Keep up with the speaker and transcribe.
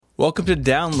Welcome to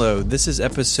Download. This is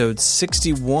episode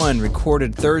 61,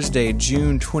 recorded Thursday,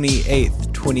 June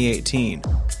 28th, 2018.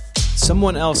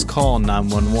 Someone else call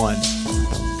 911.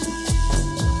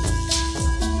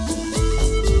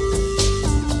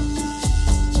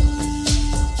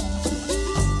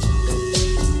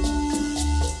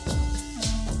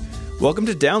 Welcome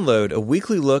to Download, a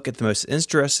weekly look at the most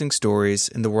interesting stories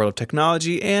in the world of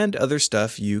technology and other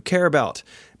stuff you care about.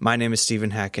 My name is Stephen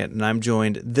Hackett, and I'm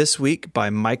joined this week by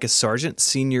Micah Sargent,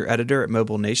 Senior Editor at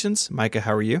Mobile Nations. Micah,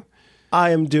 how are you? I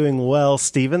am doing well,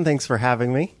 Stephen. Thanks for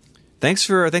having me. Thanks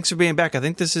for being back. I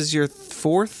think this is your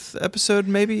fourth episode,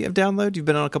 maybe, of Download. You've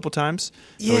been on a couple times.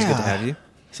 Yeah. Always good to have you.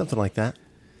 Something like that.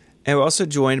 And we're also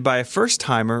joined by a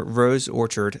first-timer, Rose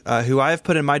Orchard, who I have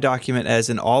put in my document as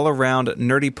an all-around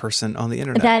nerdy person on the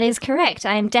internet. That is correct.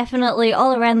 I am definitely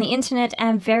all around the internet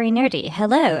and very nerdy.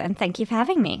 Hello, and thank you for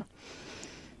having me.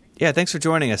 Yeah, thanks for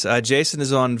joining us. Jason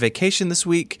is on vacation this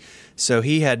week, so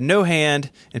he had no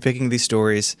hand in picking these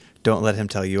stories. Don't let him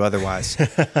tell you otherwise.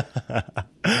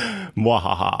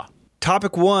 Mwahaha.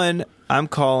 Topic 1, I'm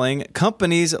calling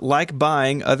Companies Like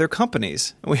Buying Other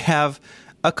Companies. We have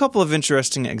a couple of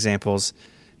interesting examples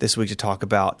this week to talk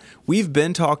about. We've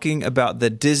been talking about the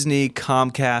Disney,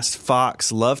 Comcast,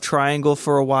 Fox love triangle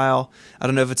for a while. I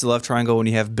don't know if it's a love triangle when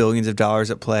you have billions of dollars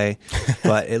at play,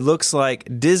 but it looks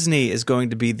like Disney is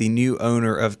going to be the new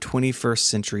owner of 21st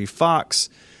Century Fox.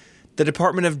 The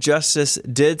Department of Justice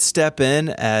did step in,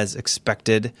 as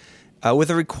expected,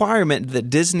 with a requirement that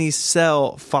Disney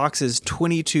sell Fox's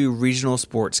 22 regional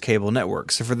sports cable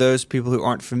networks. So for those people who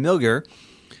aren't familiar,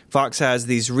 Fox has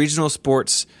these regional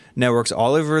sports networks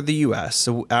all over the U.S.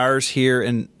 So ours here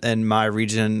in my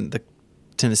region, the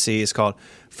Tennessee, is called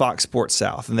Fox Sports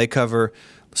South. And they cover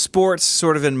sports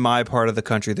sort of in my part of the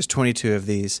country. There's 22 of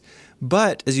these.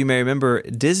 But as you may remember,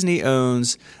 Disney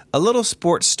owns a little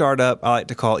sports startup I like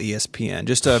to call ESPN.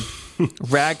 Just a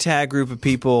ragtag group of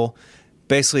people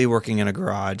basically working in a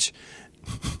garage.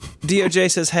 DOJ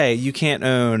says, hey, you can't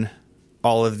own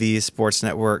all of these sports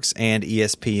networks and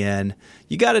ESPN.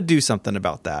 You got to do something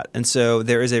about that. And so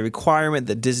there is a requirement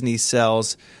that Disney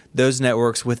sells those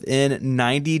networks within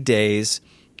 90 days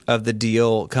of the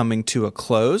deal coming to a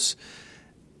close.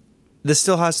 This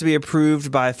still has to be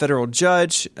approved by a federal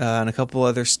judge and a couple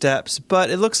other steps, but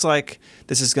it looks like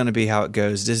this is going to be how it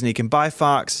goes. Disney can buy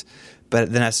Fox, but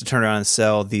it then has to turn around and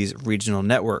sell these regional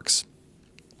networks.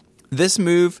 This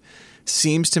move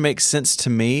seems to make sense to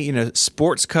me. You know,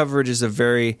 sports coverage is a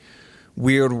very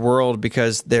weird world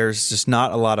because there's just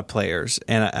not a lot of players.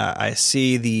 And I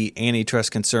see the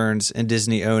antitrust concerns in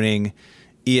Disney owning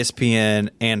ESPN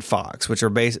and Fox, which are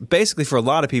basically for a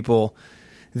lot of people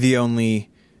the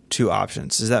only two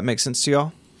options. Does that make sense to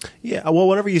y'all? Yeah, well,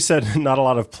 whenever you said not a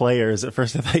lot of players, at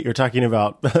first I thought you were talking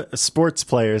about sports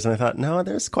players, and I thought, no,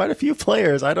 there's quite a few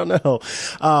players. I don't know.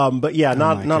 But yeah,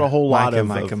 not a whole lot of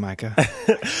Micah.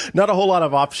 Not a whole lot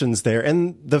of options there.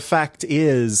 And the fact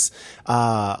is,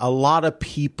 a lot of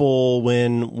people,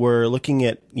 when we're looking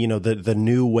at, you know, the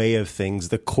new way of things,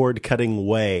 the cord cutting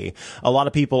way, a lot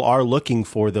of people are looking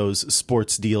for those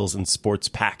sports deals and sports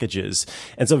packages.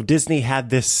 And so if Disney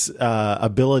had this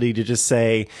ability to just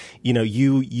say, you know,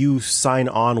 you sign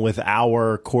on with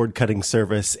our cord cutting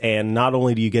service, and not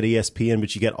only do you get ESPN,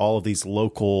 but you get all of these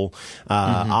local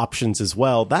options as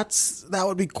well. That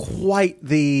would be quite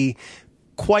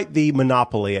the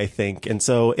monopoly, I think. And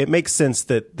so it makes sense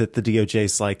that the DOJ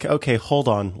is like, okay, hold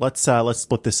on, let's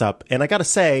split this up. And I got to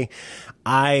say,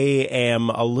 I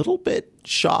am a little bit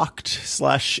shocked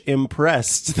 /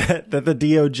 impressed that the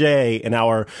DOJ in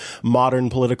our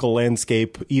modern political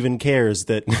landscape even cares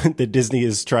that Disney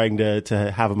is trying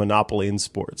to have a monopoly in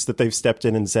sports, that they've stepped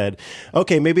in and said,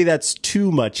 okay, maybe that's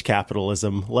too much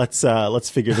capitalism. Let's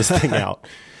figure this thing out.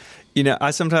 You know,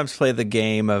 I sometimes play the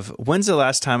game of when's the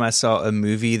last time I saw a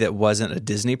movie that wasn't a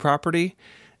Disney property?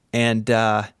 And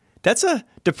that's a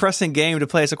depressing game to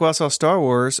play. It's like, well, I saw Star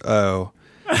Wars. Oh.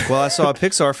 Well, I saw a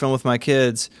Pixar film with my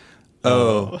kids.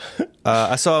 Oh.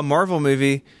 I saw a Marvel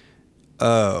movie.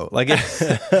 Oh. Like,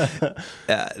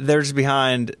 they're just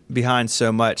behind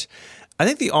so much. I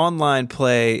think the online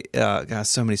play, got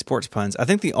so many sports puns. I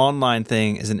think the online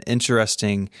thing is an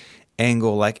interesting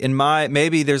angle. Like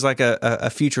maybe there's like a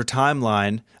future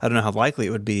timeline, I don't know how likely it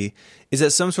would be, is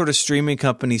that some sort of streaming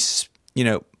company, you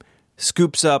know,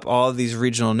 scoops up all of these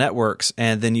regional networks,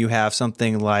 and then you have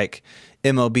something like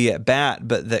MLB at Bat,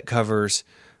 but that covers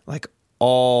like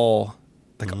all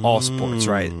sports,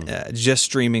 right? Just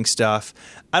streaming stuff.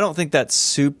 I don't think that's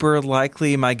super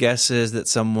likely. My guess is that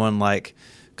someone like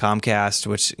Comcast,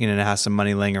 which, you know, has some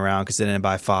money laying around because they didn't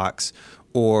buy Fox,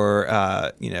 or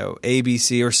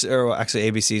ABC, or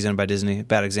actually ABC is owned by Disney,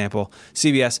 bad example,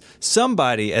 CBS,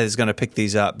 somebody is going to pick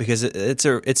these up because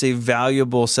it's a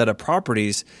valuable set of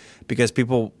properties because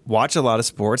people watch a lot of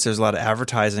sports. There's a lot of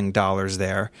advertising dollars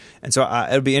there. And so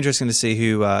it'll be interesting to see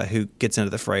who gets into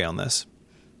the fray on this.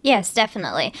 Yes,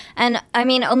 definitely. And I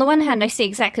mean, on the one hand, I see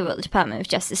exactly what the Department of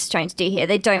Justice is trying to do here.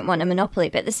 They don't want a monopoly,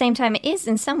 but at the same time, it is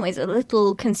in some ways a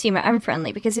little consumer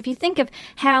unfriendly because if you think of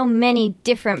how many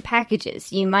different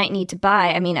packages you might need to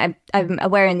buy, I mean, I'm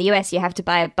aware in the US you have to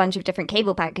buy a bunch of different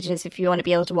cable packages if you want to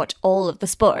be able to watch all of the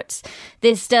sports.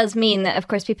 This does mean that, of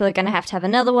course, people are going to have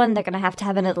another one. They're going to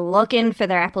have another login for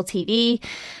their Apple TV.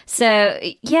 So,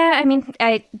 yeah, I mean,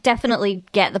 I definitely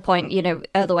get the point.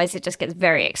 Otherwise it just gets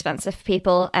very expensive for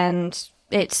people. And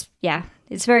it's a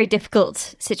very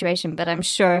difficult situation, but I'm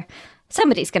sure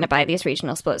somebody's going to buy these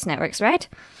regional sports networks, right?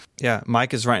 Yeah,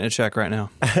 Mike is writing a check right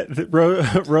now.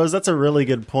 Rose, that's a really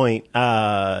good point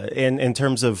in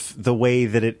terms of the way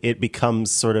that it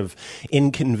becomes sort of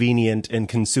inconvenient and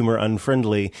consumer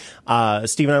unfriendly.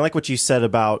 Stephen, I like what you said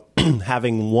about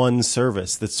having one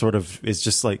service that sort of is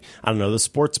just like, I don't know, the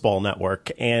Sports Ball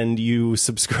Network, and you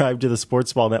subscribe to the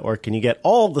Sports Ball Network and you get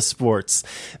all the sports.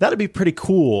 That'd be pretty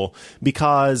cool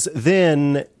because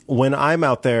then when I'm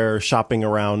out there shopping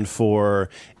around for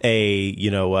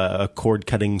a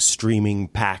cord-cutting streaming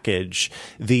package,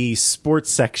 the sports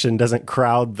section doesn't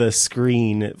crowd the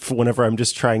screen whenever I'm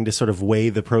just trying to sort of weigh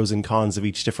the pros and cons of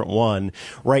each different one.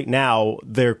 Right now,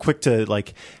 they're quick to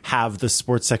have the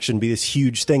sports section be this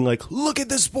huge thing, look at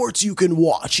the sports you can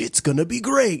watch. It's going to be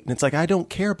great. And it's I don't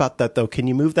care about that, though. Can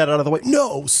you move that out of the way?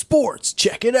 No, sports.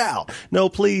 Check it out. No,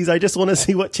 please. I just want to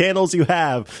see what channels you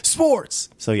have. Sports.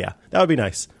 So, yeah, that would be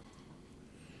nice.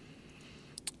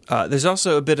 There's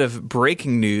also a bit of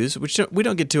breaking news, which we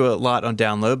don't get to a lot on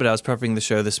Download, but I was prepping the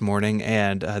show this morning,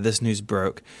 and this news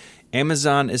broke.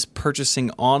 Amazon is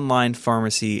purchasing online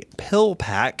pharmacy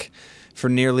PillPack for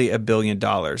nearly $1 billion.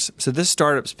 So this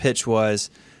startup's pitch was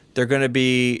they're going to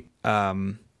be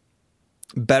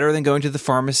better than going to the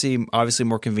pharmacy, obviously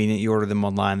more convenient. You order them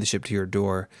online, they ship to your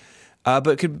door.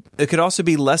 But it could also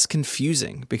be less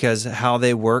confusing because how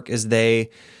they work is they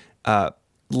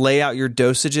lay out your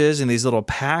dosages in these little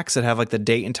packs that have the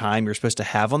date and time you're supposed to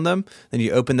have on them. Then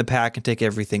you open the pack and take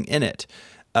everything in it.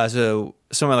 So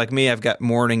someone like me, I've got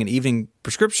morning and evening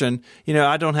prescription.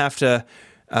 I don't have to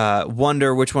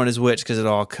wonder which one is which because it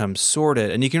all comes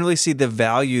sorted. And you can really see the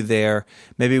value there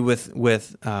maybe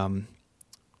with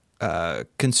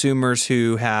consumers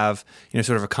who have,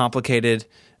 sort of a complicated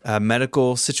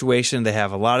medical situation. They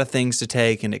have a lot of things to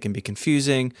take and it can be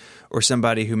confusing, or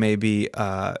somebody who may be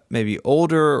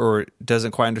older or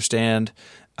doesn't quite understand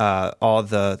all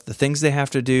the things they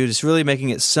have to do. Just really making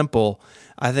it simple,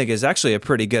 I think, is actually a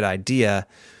pretty good idea.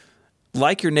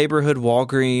 Like your neighborhood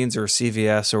Walgreens or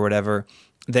CVS or whatever,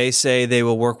 they say they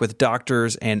will work with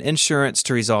doctors and insurance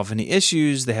to resolve any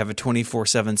issues. They have a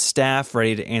 24/7 staff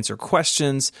ready to answer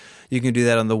questions. You can do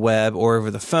that on the web or over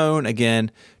the phone.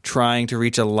 Again, trying to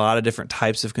reach a lot of different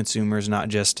types of consumers, not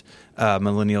just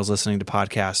millennials listening to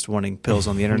podcasts wanting pills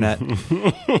on the internet.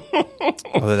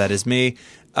 Although that is me.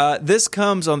 This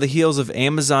comes on the heels of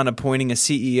Amazon appointing a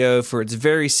CEO for its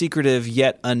very secretive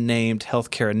yet unnamed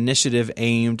healthcare initiative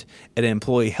aimed at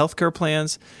employee healthcare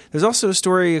plans. There's also a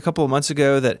story a couple of months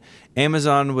ago that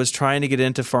Amazon was trying to get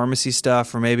into pharmacy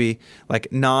stuff, or maybe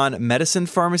non-medicine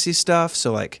pharmacy stuff.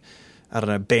 So I don't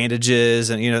know, bandages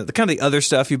and, the kind of the other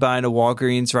stuff you buy in a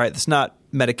Walgreens, right? That's not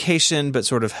medication, but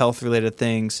sort of health-related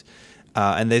things.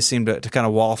 And they seem to kind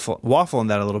of waffle on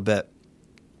that a little bit.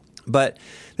 But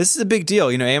this is a big deal.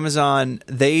 Amazon,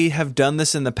 they have done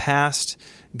this in the past,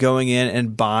 going in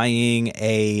and buying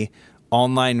a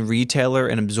online retailer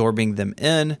and absorbing them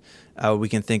in. We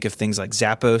can think of things like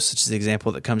Zappos, which is the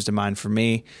example that comes to mind for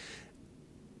me.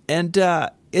 And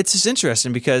it's just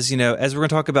interesting because, as we're going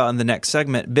to talk about in the next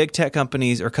segment, big tech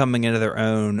companies are coming into their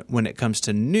own when it comes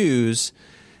to news.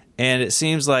 And it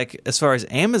seems like, as far as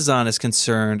Amazon is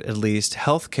concerned, at least,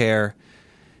 healthcare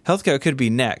could be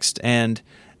next. And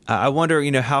I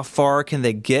wonder, how far can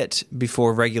they get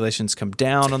before regulations come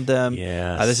down on them?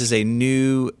 Yes. This is a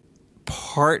new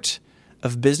part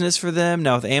of business for them.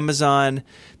 Now, with Amazon,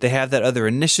 they have that other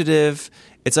initiative.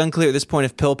 It's unclear at this point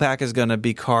if PillPack is going to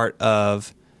be part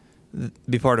of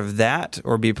that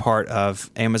or be part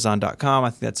of Amazon.com. I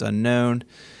think that's unknown.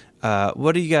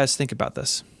 What do you guys think about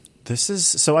this?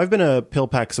 So I've been a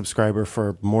PillPack subscriber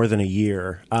for more than a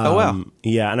year. Oh, wow.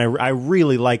 Yeah, and I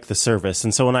really like the service.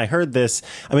 And so when I heard this,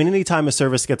 anytime a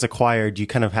service gets acquired, you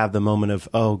kind of have the moment of,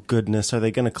 oh, goodness, are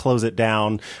they going to close it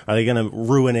down? Are they going to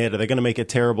ruin it? Are they going to make it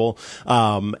terrible?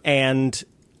 And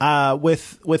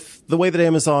With the way that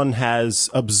Amazon has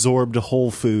absorbed Whole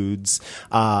Foods,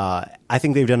 I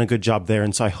think they've done a good job there.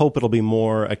 And so I hope it'll be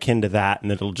more akin to that,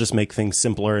 and it'll just make things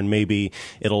simpler, and maybe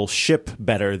it'll ship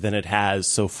better than it has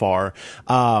so far.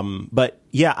 But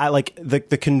yeah, I like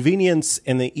the convenience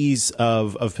and the ease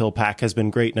of PillPack has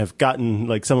been great. And I've gotten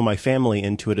like some of my family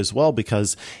into it as well,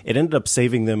 because it ended up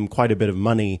saving them quite a bit of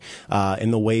money,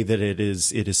 in the way that it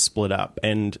is split up.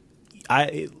 And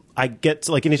I get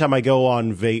to, like, anytime I go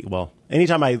on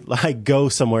anytime I go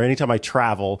somewhere, anytime I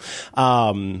travel,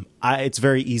 it's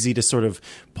very easy to sort of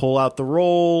pull out the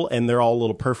roll, and they're all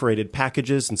little perforated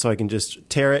packages. And so I can just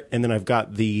tear it. And then I've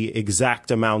got the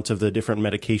exact amount of the different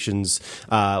medications,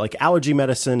 like allergy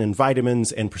medicine and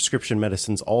vitamins and prescription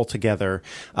medicines all together.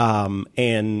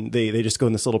 And they just go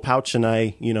in this little pouch, and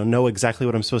I, know exactly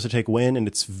what I'm supposed to take when, and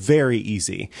it's very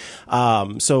easy.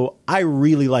 So I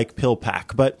really like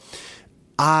PillPack, but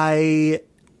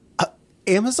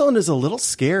Amazon is a little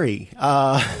scary.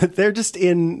 They're just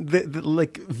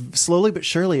like slowly but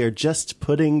surely are just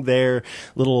putting their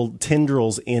little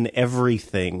tendrils in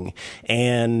everything.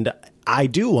 And I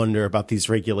do wonder about these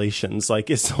regulations.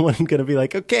 Like, is someone going to be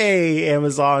like, okay,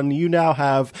 Amazon, you now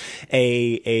have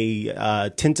a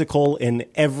tentacle in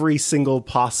every single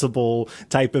possible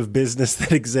type of business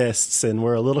that exists, and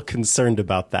we're a little concerned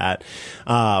about that.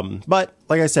 But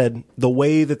like I said, the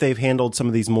way that they've handled some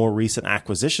of these more recent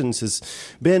acquisitions has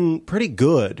been pretty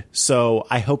good. So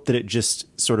I hope that it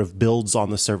just sort of builds on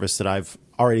the service that I've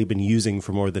already been using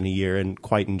for more than a year and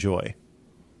quite enjoy.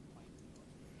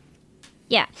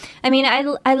 Yeah. I mean,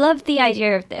 I love the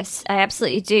idea of this. I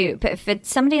absolutely do. But if it's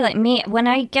somebody like me, when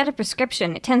I get a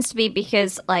prescription, it tends to be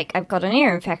because, like, I've got an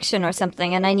ear infection or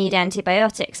something and I need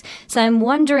antibiotics. So I'm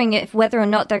wondering if whether or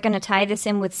not they're going to tie this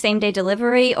in with same-day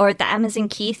delivery or the Amazon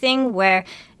Key thing, where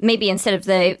maybe instead of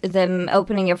them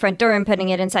opening your front door and putting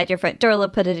it inside your front door, they'll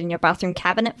put it in your bathroom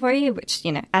cabinet for you, which,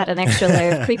 add an extra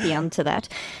layer of creepy onto that.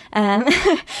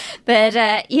 But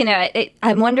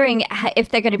I'm wondering if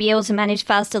they're going to be able to manage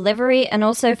fast delivery, and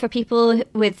also for people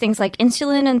with things like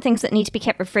insulin and things that need to be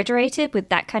kept refrigerated with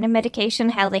that kind of medication,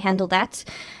 how they handle that.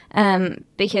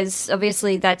 Because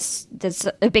obviously there's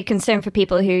a big concern for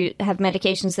people who have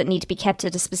medications that need to be kept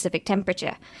at a specific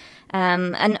temperature.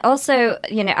 And also,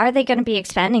 are they going to be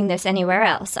expanding this anywhere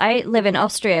else? I live in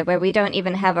Austria, where we don't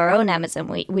even have our own Amazon.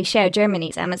 We share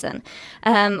Germany's Amazon,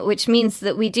 which means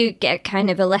that we do get kind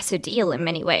of a lesser deal in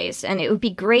many ways. And it would be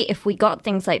great if we got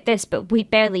things like this, but we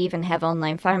barely even have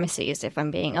online pharmacies, if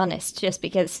I'm being honest, just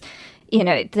because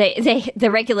the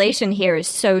regulation here is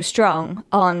so strong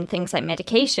on things like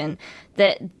medication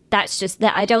that's just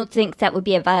that I don't think that would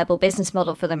be a viable business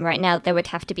model for them right now. There would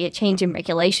have to be a change in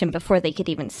regulation before they could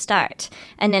even start.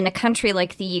 And in a country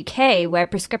like the UK, where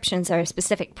prescriptions are a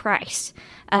specific price,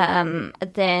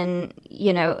 then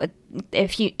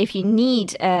if you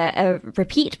need a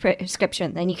repeat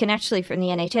prescription, then you can actually, from the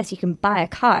NHS, you can buy a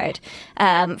card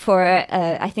for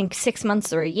I think 6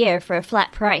 months or a year for a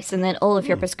flat price, and then all of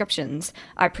your prescriptions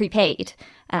are prepaid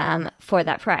for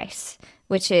that price,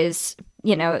 which is,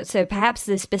 so perhaps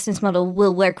this business model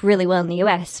will work really well in the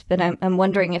US, but I'm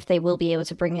wondering if they will be able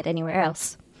to bring it anywhere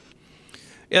else.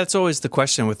 Yeah, it's always the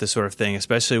question with this sort of thing,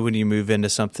 especially when you move into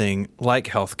something like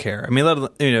healthcare. I mean,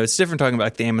 it's different talking about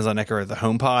like the Amazon Echo or the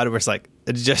HomePod, where it's like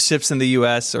it just ships in the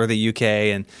US or the UK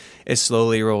and it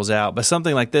slowly rolls out. But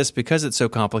something like this, because it's so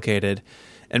complicated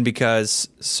and because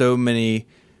so many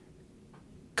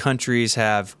countries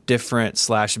have different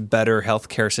 / better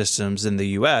healthcare systems than the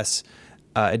US,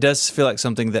 it does feel like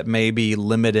something that may be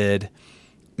limited,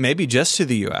 maybe just to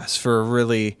the U.S. for a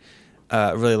really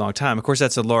long time. Of course,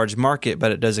 that's a large market,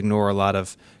 but it does ignore a lot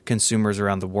of consumers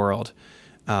around the world.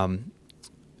 Someone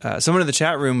in the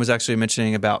chat room was actually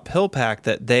mentioning about PillPack,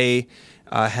 that they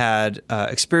had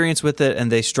experience with it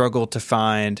and they struggled to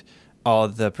find all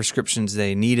of the prescriptions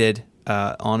they needed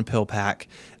on PillPack,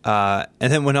 and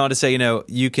then went on to say,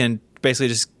 you can basically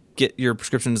just get your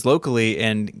prescriptions locally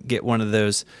and get one of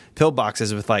those pill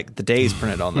boxes with like the days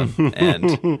printed on them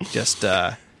and just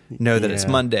know that it's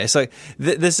Monday. So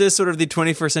this is sort of the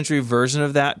 21st century version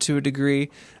of that to a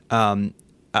degree.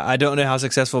 I don't know how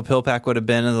successful PillPack would have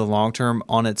been in the long term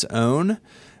on its own,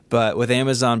 but with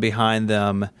Amazon behind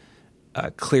them,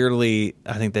 clearly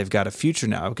I think they've got a future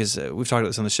now, because we've talked about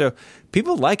this on the show.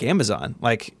 People like Amazon.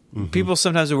 Like, people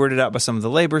sometimes are weirded out by some of the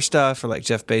labor stuff, or like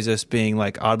Jeff Bezos being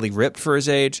like oddly ripped for his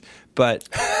age. But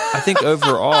I think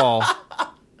overall,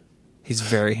 he's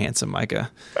very handsome,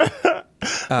 Micah.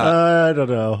 I don't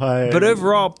know. But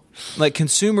overall, like,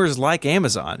 consumers like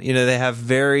Amazon. They have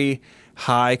very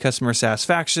high customer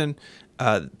satisfaction.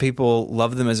 People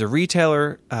love them as a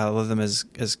retailer, love them as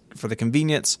for the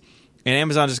convenience. And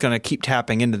Amazon's just going to keep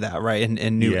tapping into that, right,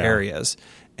 in new areas.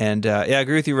 And I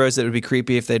agree with you, Rose, that it would be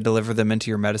creepy if they deliver them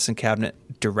into your medicine cabinet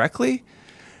directly.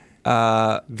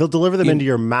 They'll deliver them into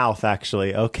your mouth,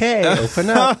 actually. Okay, open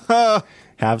up.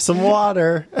 Have some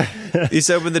water. You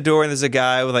just open the door and there's a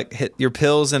guy with like your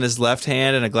pills in his left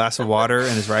hand and a glass of water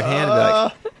in his right hand. And be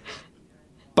like,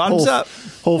 bottoms up.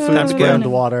 Whole Foods brand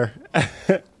water.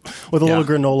 With a little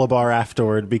granola bar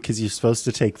afterward, because you're supposed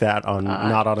to take that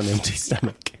not on an empty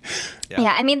stomach.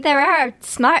 Yeah, I mean, there are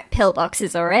smart pill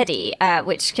boxes already,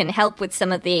 which can help with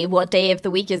some of the what day of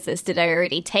the week is this? Did I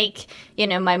already take,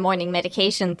 my morning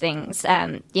medication things?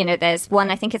 There's one,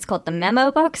 I think it's called the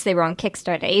Memo Box. They were on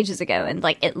Kickstarter ages ago, and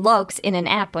it logs in an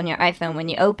app on your iPhone when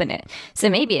you open it. So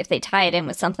maybe if they tie it in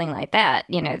with something like that,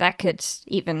 that could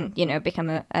even, become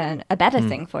a better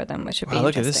thing for them, which would be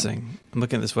look interesting. at this thing. I'm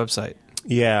looking at this website.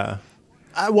 Yeah.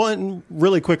 I want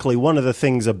really quickly, one of the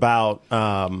things about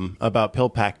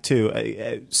PillPack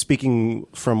too, speaking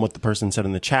from what the person said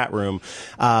in the chat room,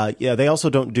 they also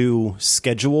don't do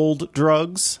scheduled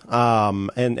drugs.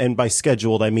 And by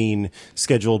scheduled, I mean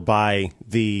scheduled by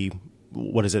the,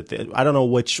 what is it? I don't know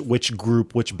which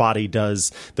group, which body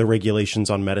does the regulations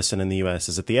on medicine in the U.S.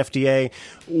 Is it the FDA?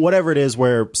 Whatever it is,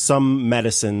 where some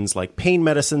medicines, like pain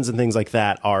medicines and things like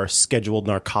that, are scheduled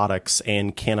narcotics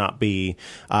and cannot be,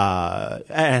 and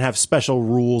have special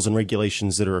rules and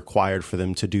regulations that are required for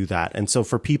them to do that. And so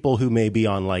for people who may be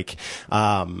on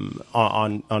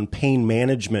on pain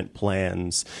management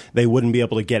plans, they wouldn't be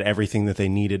able to get everything that they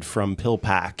needed from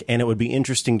PillPack. And it would be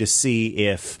interesting to see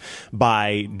if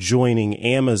by joining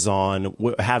Amazon,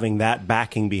 having that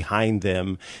backing behind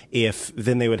them, if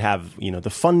then they would have, the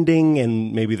funding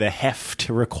and maybe the heft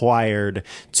required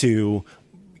to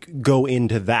go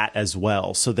into that as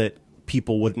well, so that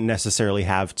people wouldn't necessarily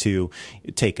have to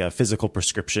take a physical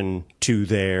prescription to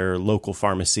their local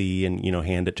pharmacy and,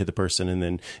 hand it to the person and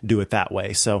then do it that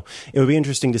way. So it would be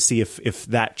interesting to see if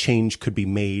that change could be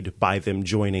made by them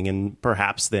joining, and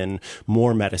perhaps then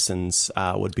more medicines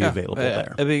would be available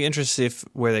there. It'd be interesting to see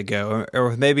where they go,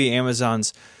 or maybe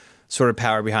Amazon's sort of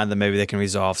power behind them, maybe they can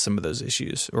resolve some of those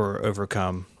issues or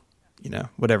overcome,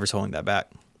 whatever's holding that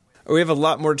back. We have a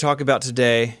lot more to talk about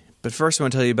today. But first, I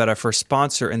want to tell you about our first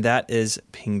sponsor, and that is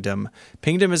Pingdom.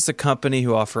 Pingdom is the company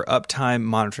who offer uptime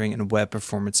monitoring and web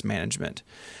performance management.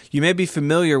 You may be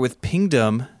familiar with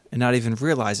Pingdom and not even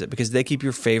realize it, because they keep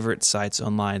your favorite sites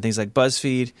online, things like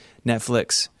BuzzFeed,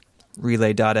 Netflix,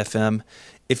 Relay.fm.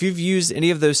 If you've used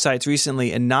any of those sites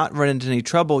recently and not run into any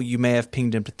trouble, you may have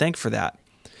Pingdom to thank for that.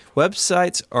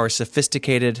 Websites are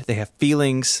sophisticated. They have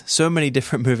feelings, so many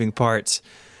different moving parts.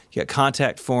 You got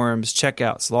contact forms,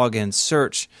 checkouts, logins,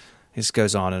 search. This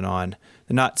goes on and on.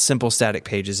 They're not simple static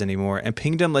pages anymore, and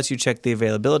Pingdom lets you check the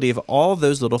availability of all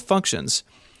those little functions.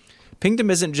 Pingdom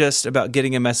isn't just about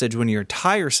getting a message when your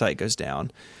entire site goes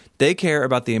down. They care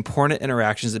about the important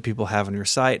interactions that people have on your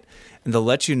site, and they'll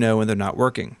let you know when they're not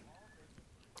working.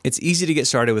 It's easy to get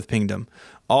started with Pingdom.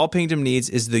 All Pingdom needs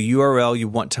is the URL you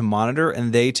want to monitor,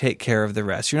 and they take care of the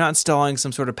rest. You're not installing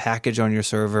some sort of package on your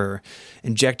server or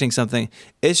injecting something.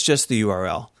 It's just the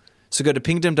URL. So go to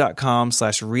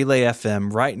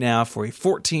pingdom.com/relayfm right now for a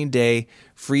 14-day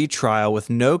free trial with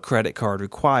no credit card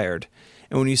required.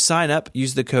 And when you sign up,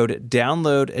 use the code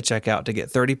DOWNLOAD at checkout to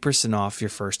get 30% off your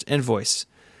first invoice.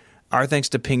 Our thanks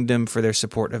to Pingdom for their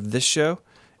support of this show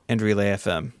and Relay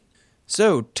FM.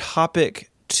 So,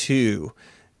 topic 2.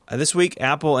 This week,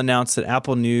 Apple announced that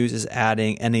Apple News is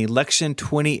adding an Election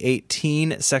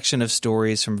 2018 section of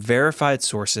stories from verified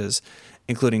sources,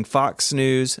 including Fox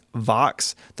News,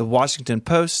 Vox, The Washington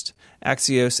Post,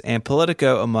 Axios, and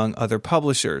Politico, among other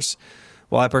publishers.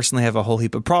 While I personally have a whole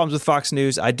heap of problems with Fox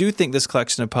News, I do think this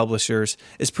collection of publishers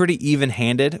is pretty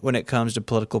even-handed when it comes to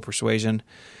political persuasion.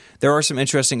 There are some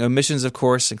interesting omissions, of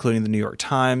course, including the New York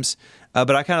Times,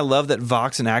 but I kind of love that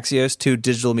Vox and Axios, two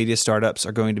digital media startups,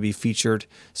 are going to be featured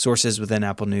sources within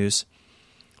Apple News.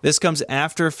 This comes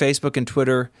after Facebook and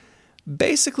Twitter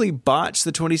basically botched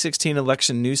the 2016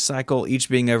 election news cycle, each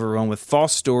being overrun with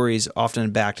false stories, often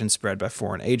backed and spread by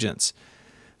foreign agents.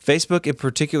 Facebook in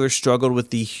particular struggled with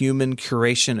the human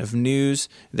curation of news.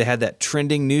 They had that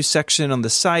trending news section on the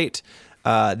site.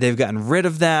 They've gotten rid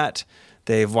of that.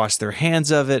 They've washed their hands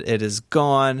of it. It is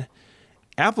gone.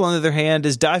 Apple, on the other hand,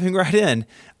 is diving right in.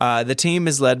 The team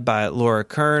is led by Laura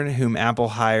Kern, whom Apple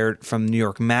hired from New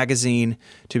York Magazine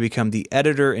to become the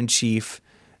editor-in-chief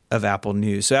of Apple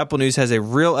News. So Apple News has a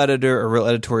real editor, a real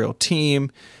editorial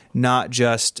team, not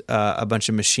just a bunch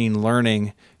of machine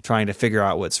learning trying to figure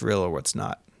out what's real or what's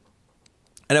not.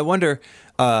 And I wonder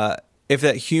if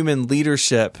that human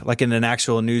leadership, like in an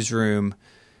actual newsroom,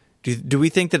 Do we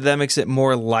think that makes it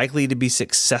more likely to be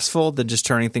successful than just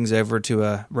turning things over to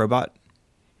a robot?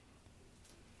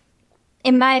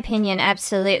 In my opinion,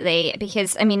 absolutely.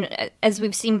 Because, I mean, as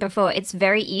we've seen before, it's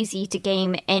very easy to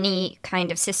game any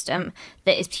kind of system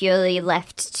that is purely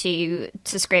left to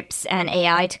scripts and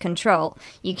AI to control.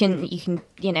 You can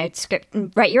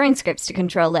write your own scripts to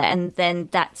control it, and then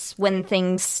that's when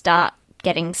things start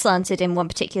getting slanted in one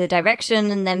particular direction,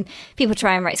 and then people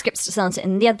try and write scripts to slant it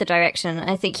in the other direction.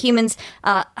 And I think humans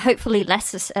are hopefully less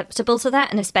susceptible to that,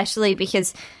 and especially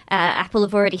because Apple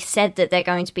have already said that they're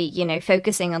going to be,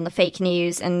 focusing on the fake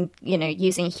news and,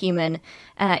 using humans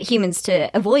to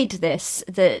avoid this,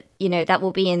 that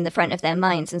will be in the front of their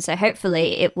minds. And so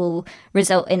hopefully it will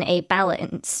result in a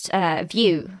balanced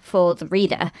view for the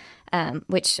reader.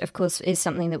 Which, of course, is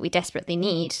something that we desperately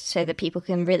need so that people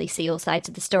can really see all sides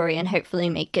of the story and hopefully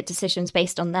make good decisions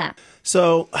based on that.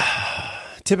 So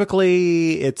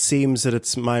typically it seems that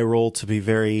it's my role to be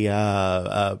very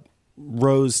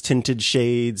rose-tinted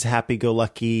shades,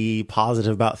 happy-go-lucky,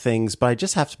 positive about things. But I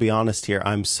just have to be honest here.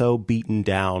 I'm so beaten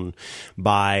down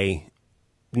by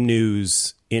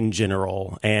news in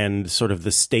general and sort of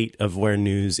the state of where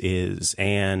news is.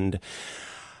 And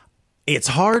it's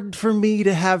hard for me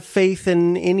to have faith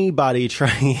in anybody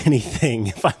trying anything,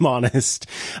 if I'm honest.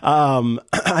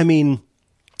 I mean,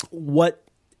 what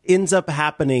ends up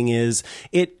happening is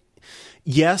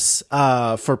yes,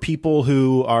 for people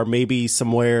who are maybe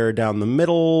somewhere down the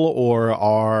middle or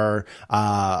are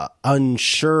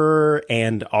unsure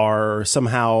and are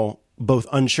somehow both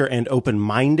unsure and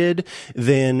open-minded,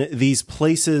 then these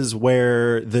places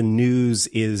where the news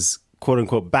is quote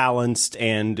unquote balanced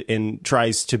and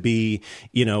tries to be,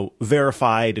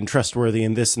 verified and trustworthy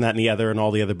and this and that and the other and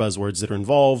all the other buzzwords that are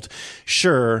involved.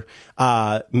 Sure.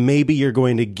 Maybe you're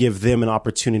going to give them an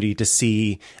opportunity to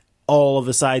see all of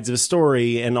the sides of a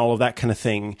story and all of that kind of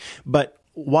thing. But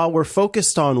while we're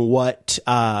focused on what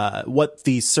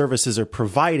these services are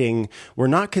providing, we're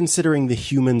not considering the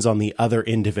humans on the other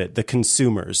end of it, the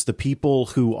consumers, the people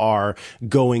who are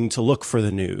going to look for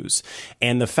the news.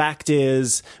 And the fact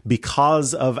is,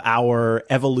 because of our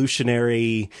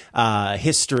evolutionary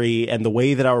history and the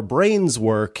way that our brains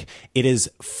work, it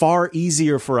is far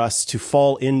easier for us to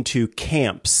fall into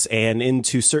camps and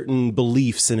into certain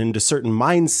beliefs and into certain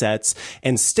mindsets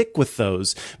and stick with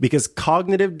those, because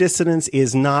cognitive dissonance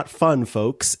is not fun,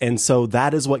 folks. And so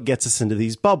that is what gets us into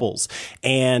these bubbles.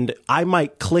 And I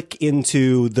might click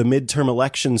into the midterm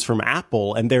elections from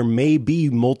Apple, and there may be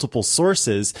multiple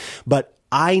sources, but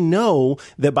I know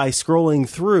that by scrolling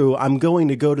through, I'm going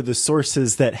to go to the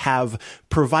sources that have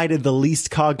provided the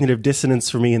least cognitive dissonance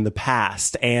for me in the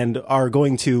past and are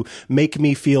going to make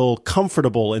me feel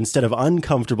comfortable instead of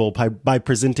uncomfortable by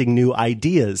presenting new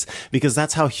ideas, because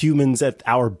that's how humans at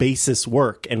our basis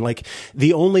work. And like,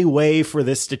 the only way for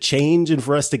this to change and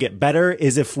for us to get better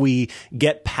is if we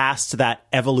get past that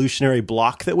evolutionary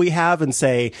block that we have and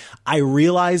say, I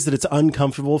realize that it's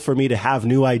uncomfortable for me to have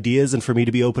new ideas and for me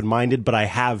to be open-minded, but I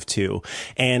have to.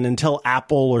 And until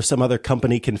Apple or some other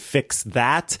company can fix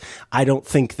that, I don't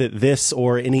think that this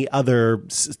or any other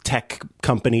tech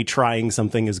company trying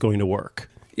something is going to work.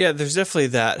 Yeah, there's definitely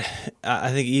that.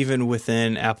 I think even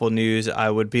within Apple News, I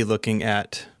would be looking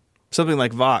at something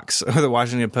like Vox or the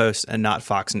Washington Post and not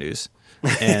Fox News.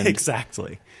 And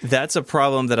exactly. That's a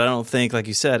problem that I don't think, like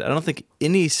you said, I don't think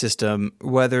any system,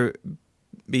 whether it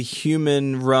be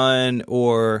human run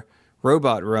or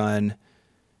robot run,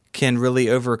 can really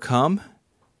overcome.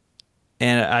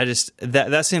 And I just,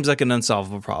 that seems like an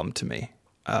unsolvable problem to me.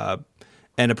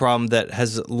 And a problem that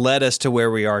has led us to where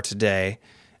we are today.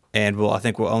 And I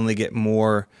think we'll only get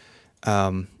more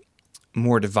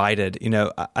divided.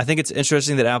 I think it's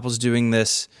interesting that Apple's doing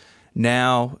this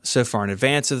now so far in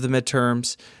advance of the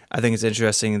midterms. I think it's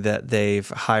interesting that they've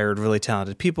hired really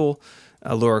talented people.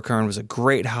 Laura Kern was a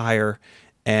great hire.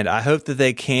 And I hope that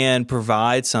they can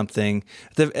provide something.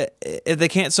 If they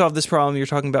can't solve this problem you're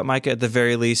talking about, Micah, at the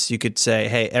very least, you could say,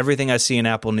 hey, everything I see in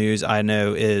Apple News I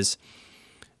know is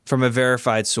from a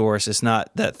verified source. It's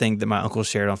not that thing that my uncle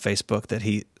shared on Facebook that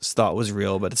he thought was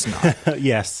real, but it's not.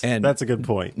 Yes, and that's a good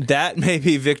point. That may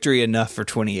be victory enough for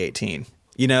 2018.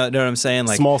 You know what I'm saying?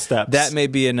 Like, small steps. That may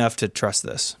be enough to trust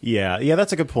this. Yeah,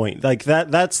 that's a good point. Like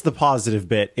that's the positive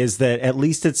bit, is that at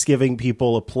least it's giving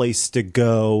people a place to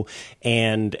go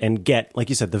and get, like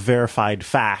you said, the verified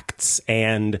facts,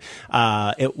 and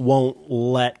it won't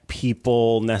let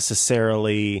people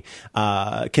necessarily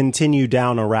continue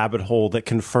down a rabbit hole that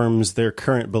confirms their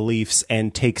current beliefs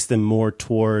and takes them more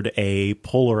toward a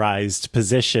polarized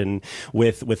position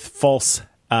with false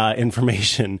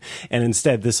information, and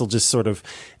instead this will just sort of,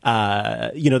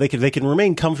 they can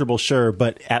remain comfortable, sure,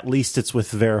 but at least it's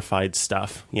with verified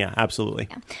stuff. Yeah, absolutely.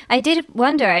 Yeah. I did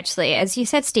wonder, actually, as you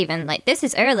said, Stephen, like, this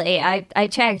is early. I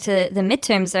checked, the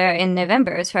midterms are in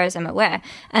November, as far as I'm aware,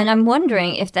 and I'm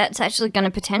wondering if that's actually going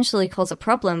to potentially cause a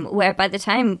problem where by the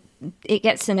time it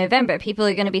gets to November, people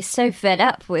are going to be so fed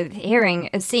up with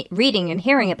reading and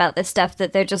hearing about this stuff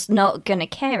that they're just not going to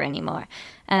care anymore.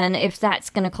 And if that's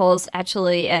going to cause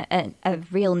actually a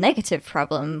real negative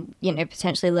problem,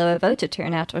 potentially lower voter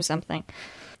turnout or something.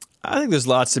 I think there's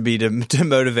lots to be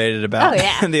motivated about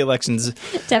the elections.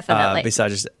 Definitely.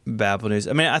 Besides just Apple News.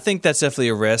 I mean, I think that's definitely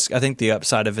a risk. I think the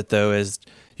upside of it, though, is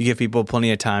you give people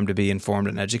plenty of time to be informed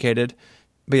and educated.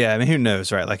 But yeah, I mean, who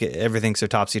knows, right? Like, everything's so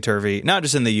topsy-turvy, not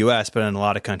just in the U.S., but in a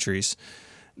lot of countries.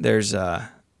 There's I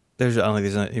don't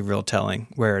think there's any real telling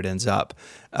where it ends up.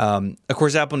 Of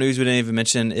course, Apple News, we didn't even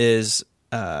mention, is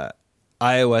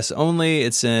iOS only.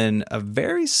 It's in a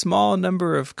very small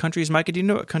number of countries. Micah, do you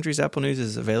know what countries Apple News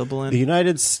is available in? The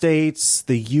United States,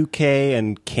 the UK,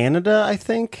 and Canada, I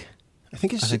think.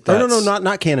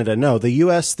 Not Canada. No, the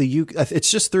US, the UK.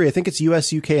 It's just 3. I think it's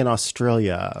US, UK, and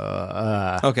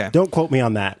Australia. Okay. Don't quote me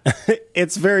on that.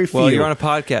 It's very few. Well, you're on a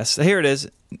podcast. Here it is.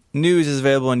 News is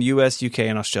available in US, UK,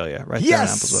 and Australia. Right there on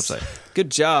Apple's website. Good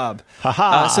job.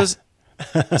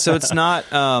 So it's not,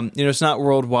 it's not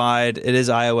worldwide. It is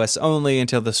iOS only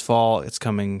until this fall. It's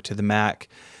coming to the Mac,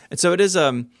 and so it is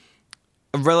a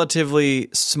relatively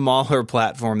smaller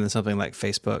platform than something like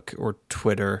Facebook or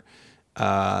Twitter.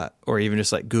 Or even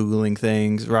just like Googling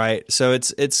things, right? So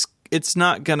it's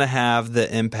not going to have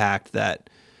the impact that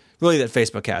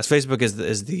Facebook has. Facebook is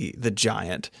the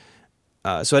giant.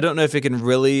 So I don't know if it can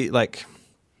really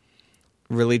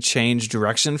change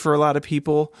direction for a lot of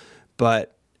people,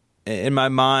 but in my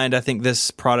mind, I think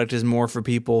this product is more for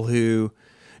people who,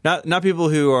 not people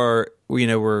who are,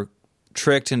 were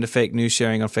tricked into fake news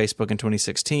sharing on Facebook in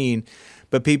 2016.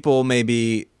 But people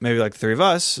maybe like the three of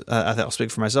us, I think I'll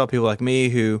speak for myself, people like me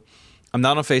who I'm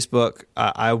not on Facebook.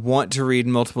 I want to read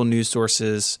multiple news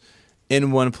sources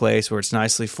in one place where it's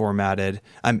nicely formatted.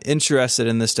 I'm interested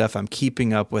in this stuff. I'm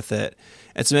keeping up with it.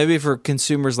 And so maybe for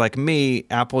consumers like me,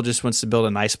 Apple just wants to build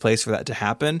a nice place for that to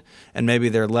happen. And maybe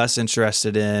they're less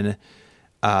interested in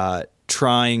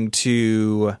trying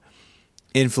to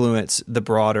influence the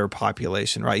broader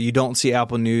population, right? You don't see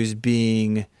Apple News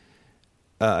being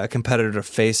a competitor to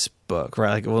Facebook,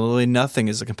 right? Like, well, really nothing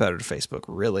is a competitor to Facebook,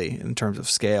 really, in terms of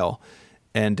scale.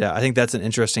 And I think that's an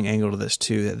interesting angle to this,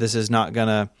 too, that this is not going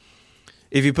to...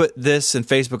 If you put this and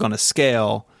Facebook on a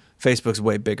scale, Facebook's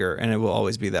way bigger, and it will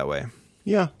always be that way.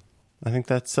 Yeah, I think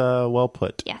that's well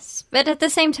put. Yes, but at the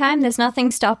same time, there's nothing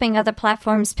stopping other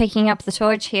platforms picking up the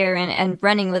torch here and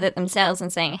running with it themselves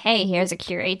and saying, hey, here's a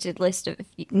curated list of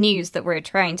news that we're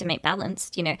trying to make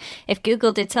balanced. If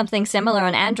Google did something similar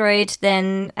on Android,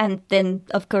 then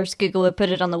of course Google would put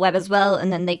it on the web as well,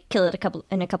 and then they kill it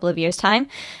in a couple of years' time.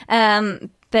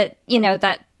 But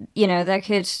that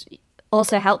could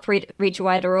also help reach a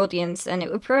wider audience, and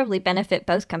it would probably benefit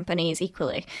both companies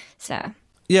equally. So.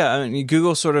 Yeah, I mean,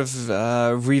 Google sort of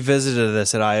revisited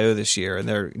this at I/O this year, and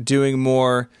they're doing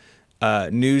more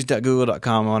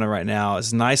news.google.com on it right now.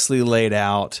 It's nicely laid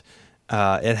out.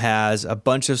 It has a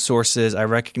bunch of sources. I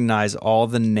recognize all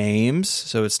the names,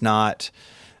 so it's not,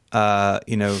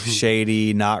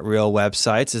 shady, not real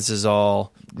websites. This is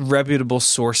all reputable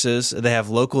sources. They have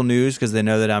local news because they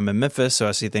know that I'm in Memphis, so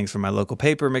I see things from my local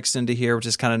paper mixed into here, which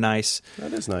is kind of nice.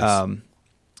 That is nice.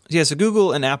 Yeah, so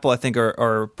Google and Apple, I think,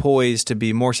 are poised to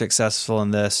be more successful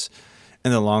in this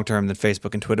in the long term than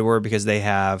Facebook and Twitter were because they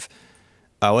have,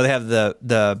 they have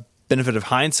the benefit of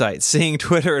hindsight, seeing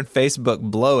Twitter and Facebook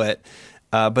blow it.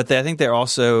 But I think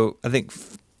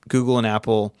Google and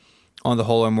Apple, on the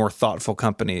whole, are more thoughtful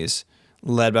companies,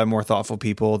 led by more thoughtful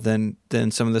people than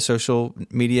some of the social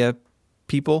media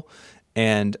people,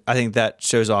 and I think that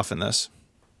shows off in this.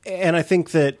 And I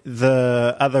think that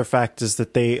the other fact is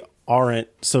that they aren't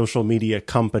social media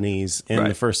companies in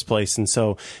the first place. And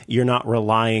so you're not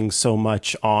relying so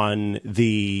much on the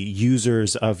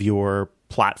users of your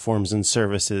platforms and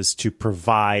services to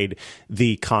provide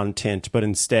the content, but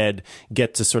instead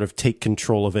get to sort of take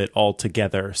control of it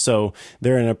altogether. So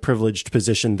they're in a privileged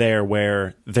position there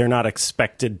where they're not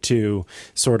expected to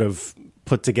sort of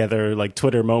put together like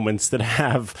Twitter moments that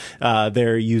have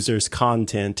their users'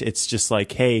 content. It's just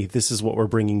like, hey, this is what we're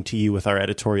bringing to you with our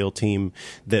editorial team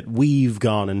that we've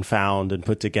gone and found and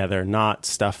put together, not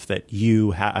stuff that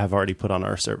you have already put on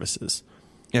our services.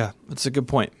 Yeah, that's a good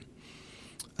point.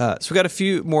 So we got a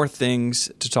few more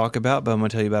things to talk about, but I'm going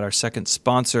to tell you about our second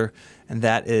sponsor, and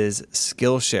that is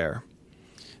Skillshare.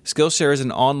 Skillshare is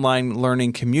an online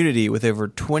learning community with over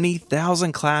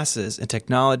 20,000 classes in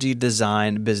technology,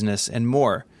 design, business, and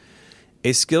more. A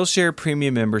Skillshare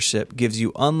Premium membership gives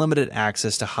you unlimited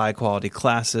access to high-quality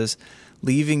classes,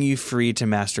 leaving you free to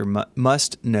master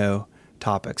must-know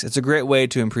topics. It's a great way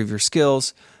to improve your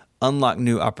skills, unlock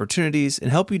new opportunities, and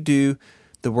help you do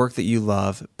the work that you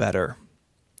love better.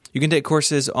 You can take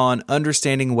courses on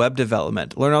understanding web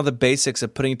development, learn all the basics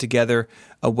of putting together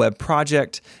a web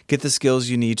project, get the skills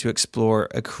you need to explore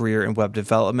a career in web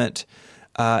development,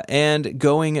 and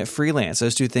going freelance.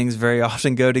 Those two things very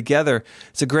often go together.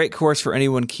 It's a great course for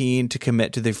anyone keen to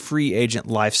commit to the free agent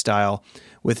lifestyle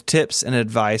with tips and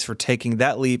advice for taking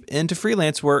that leap into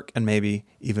freelance work and maybe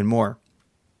even more.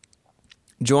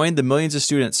 Join the millions of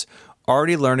students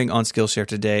already learning on Skillshare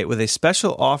today with a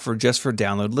special offer just for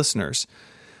Download listeners.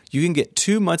 You can get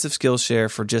 2 months of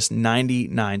Skillshare for just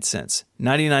 99 cents.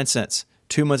 99 cents,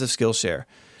 2 months of Skillshare.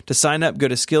 To sign up, go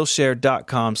to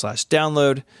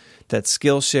Skillshare.com/download. That's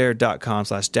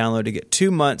Skillshare.com/download to get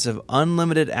 2 months of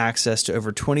unlimited access to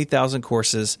over 20,000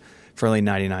 courses for only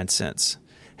 99 cents.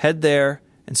 Head there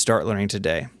and start learning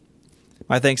today.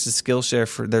 My thanks to Skillshare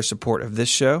for their support of this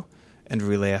show and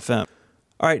Relay FM.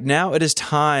 All right, now it is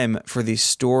time for the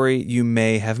story you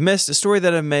may have missed, a story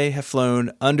that may have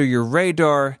flown under your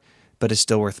radar, but is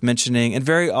still worth mentioning. And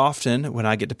very often, when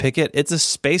I get to pick it, it's a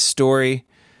space story.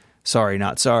 Sorry,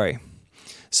 not sorry.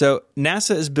 So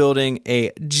NASA is building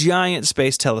a giant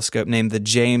space telescope named the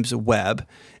James Webb,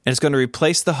 and it's going to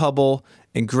replace the Hubble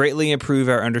and greatly improve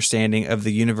our understanding of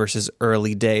the universe's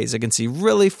early days. It can see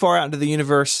really far out into the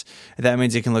universe, and that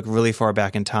means it can look really far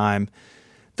back in time.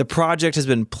 The project has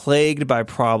been plagued by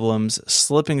problems,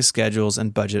 slipping schedules,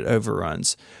 and budget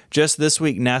overruns. Just this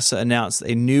week, NASA announced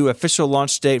a new official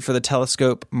launch date for the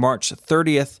telescope, March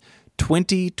 30th,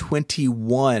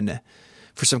 2021.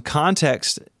 For some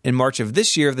context, in March of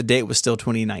this year, the date was still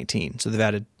 2019, so they've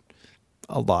added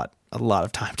a lot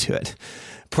of time to it.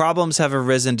 Problems have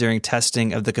arisen during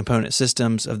testing of the component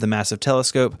systems of the massive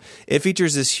telescope. It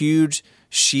features this huge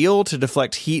shield to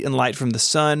deflect heat and light from the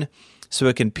sun, so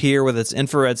it can peer with its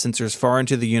infrared sensors far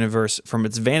into the universe from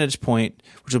its vantage point,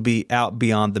 which will be out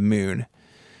beyond the moon.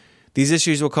 These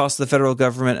issues will cost the federal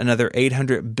government another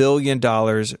 $800 billion,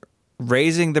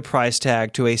 raising the price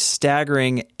tag to a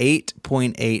staggering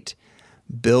 $8.8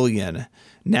 billion.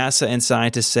 NASA and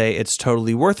scientists say it's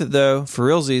totally worth it, though. For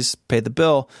realsies, pay the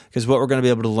bill, because what we're going to be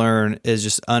able to learn is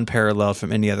just unparalleled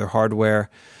from any other hardware.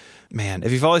 Man,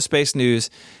 if you follow space news,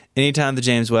 anytime the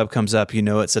James Webb comes up, you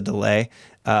know it's a delay.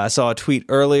 I saw a tweet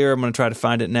earlier. I'm going to try to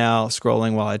find it now,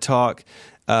 scrolling while I talk.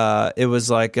 It was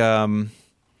like,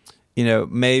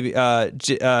 maybe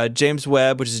James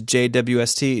Webb, which is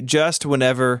JWST, just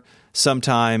whenever,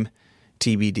 sometime,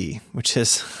 TBD, which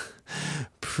is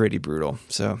pretty brutal.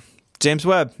 So James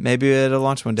Webb, maybe it'll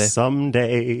launch one day.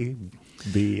 Someday,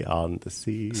 beyond the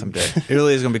sea. Someday. It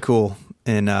really is going to be cool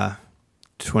in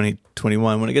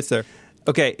 2021 when it gets there.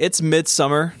 Okay, it's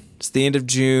midsummer. It's the end of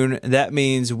June. That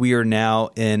means we are now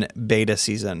in beta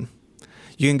season.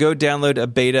 You can go download a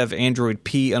beta of Android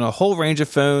P on a whole range of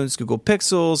phones, Google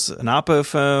Pixels, an Oppo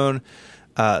phone.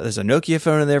 There's a Nokia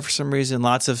phone in there for some reason,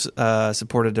 lots of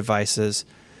supported devices.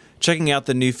 Checking out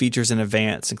the new features in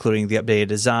advance, including the updated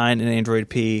design in Android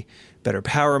P, better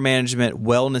power management,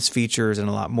 wellness features, and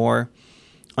a lot more.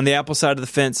 On the Apple side of the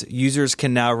fence, users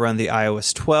can now run the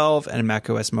iOS 12 and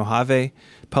macOS Mojave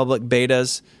public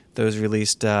betas. Those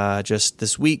released just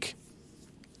this week.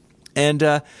 And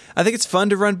I think it's fun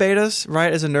to run betas,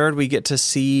 right? As a nerd, we get to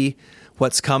see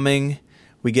what's coming.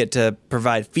 We get to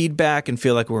provide feedback and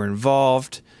feel like we're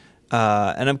involved.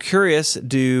 And I'm curious,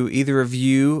 do either of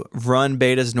you run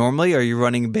betas normally? Are you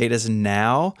running betas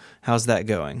now? How's that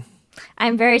going?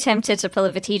 I'm very tempted to pull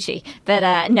a Vitici,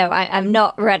 but no, I'm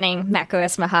not running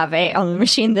macOS Mojave on the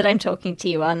machine that I'm talking to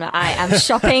you on. I am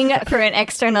shopping for an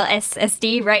external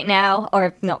SSD right now,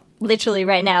 or not literally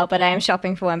right now, but I am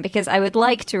shopping for one because I would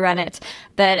like to run it.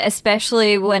 But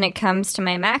especially when it comes to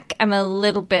my Mac, I'm a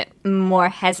little bit more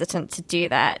hesitant to do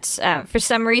that. For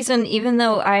some reason, even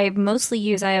though I mostly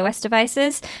use iOS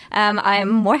devices, I'm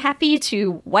more happy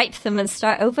to wipe them and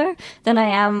start over than I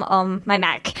am on my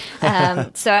Mac.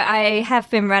 So I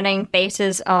have been running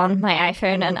betas on my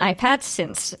iPhone and iPad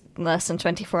since less than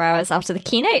 24 hours after the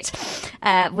keynote,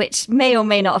 which may or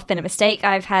may not have been a mistake.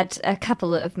 I've had a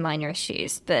couple of minor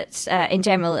issues, but in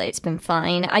general, it's been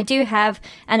fine. I do have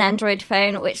an Android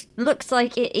phone, which looks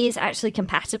like it is actually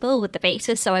compatible with the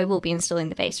beta, so I will be installing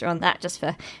the beta on that just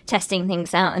for testing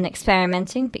things out and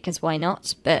experimenting, because why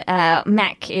not? But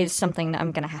Mac is something that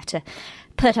I'm going to have to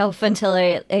put off until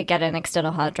I get an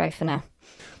external hard drive for now.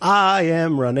 I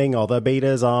am running all the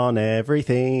betas on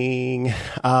everything.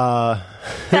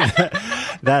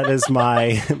 That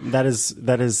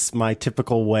is my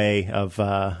typical way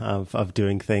of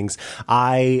doing things.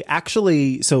 I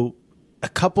actually, so a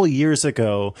couple years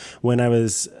ago, when I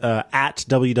was at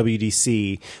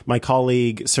WWDC, my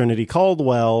colleague Serenity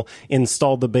Caldwell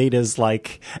installed the betas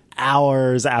like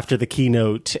hours after the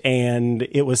keynote, and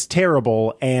it was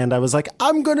terrible. And I was like,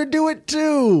 I'm going to do it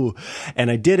too.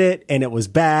 And I did it, and it was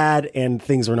bad, and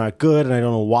things were not good. And I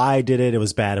don't know why I did it. It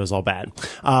was bad. It was all bad.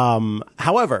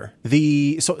 However,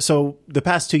 so the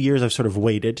past 2 years, I've sort of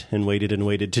waited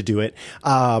to do it.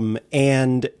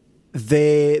 And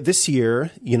this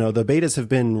year, the betas have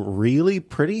been really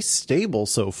pretty stable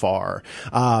so far.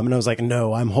 And I was like,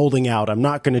 no, I'm holding out. I'm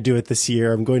not going to do it this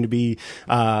year. I'm going to be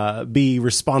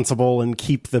responsible and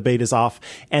keep the betas off.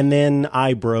 And then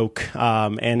I broke,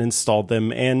 and installed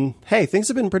them. And hey, things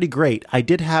have been pretty great. I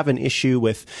did have an issue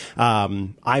with,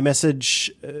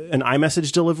 iMessage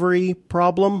delivery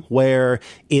problem where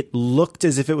it looked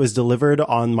as if it was delivered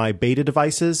on my beta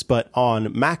devices, but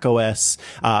on macOS,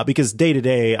 because day to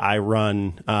day I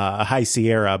run High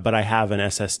Sierra, but I have an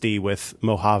SSD with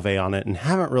Mojave on it and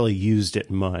haven't really used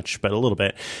it much, but a little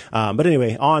bit. But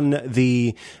anyway, on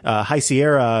the High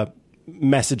Sierra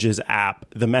Messages app,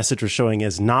 the message was showing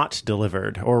as not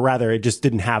delivered, or rather, it just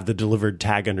didn't have the delivered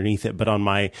tag underneath it. But on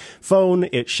my phone,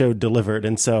 it showed delivered.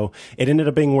 And so it ended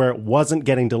up being where it wasn't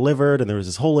getting delivered, and there was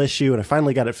this whole issue, and I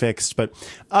finally got it fixed. But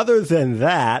other than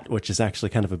that, which is actually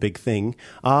kind of a big thing,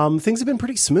 things have been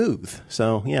pretty smooth.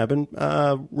 So yeah, I've been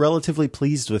relatively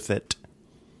pleased with it.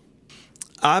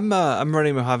 I'm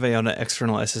running Mojave on an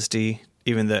external SSD,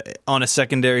 on a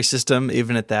secondary system.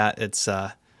 Even at that, it's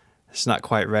not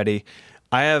quite ready.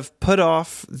 I have put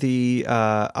off the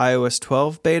iOS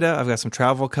 12 beta. I've got some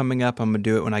travel coming up. I'm going to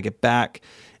do it when I get back.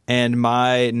 And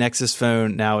my Nexus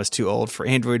phone now is too old for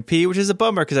Android P, which is a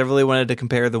bummer because I really wanted to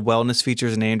compare the wellness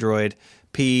features in Android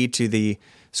P to the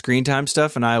screen time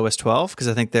stuff in iOS 12, because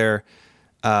I think they're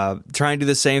trying to do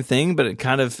the same thing, but in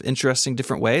kind of interesting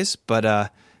different ways.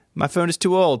 But my phone is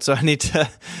too old, so I need to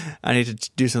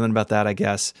do something about that, I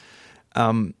guess.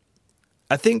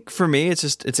 I think for me,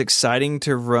 it's exciting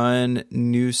to run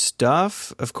new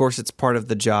stuff. Of course, it's part of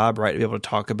the job, right? To be able to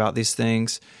talk about these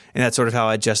things. And that's sort of how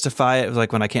I justify it. It was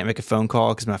like when I can't make a phone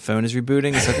call because my phone is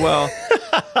rebooting. It's like, well,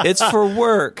 it's for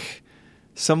work.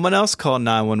 Someone else call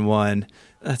 911.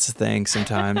 That's a thing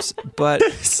sometimes. But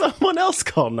someone else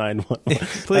call 911.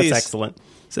 Please. That's excellent.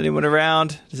 Is anyone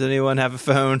around? Does anyone have a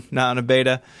phone? Not on a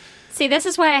beta? See, this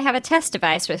is why I have a test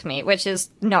device with me, which is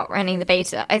not running the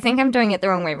beta. I think I'm doing it the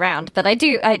wrong way round, but I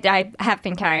have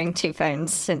been carrying two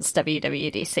phones since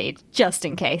WWDC, just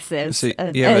in case there's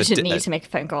an urgent need to make a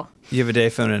phone call. You have a day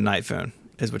phone and a night phone,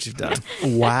 is what you've done.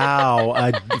 Wow,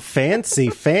 a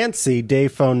fancy day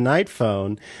phone, night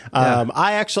phone. Yeah.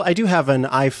 I do have an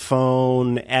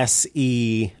iPhone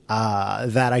SE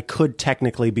that I could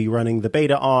technically be running the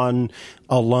beta on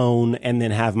alone, and then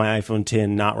have my iPhone X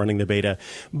not running the beta.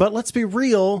 But let's be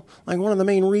real, like one of the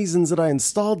main reasons that I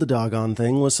installed the doggone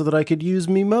thing was so that I could use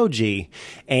Memoji.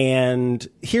 And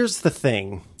here's the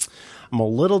thing. I'm a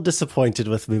little disappointed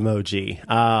with Memoji.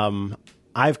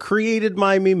 I've created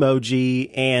my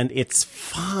Memoji, and it's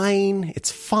fine.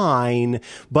 It's fine,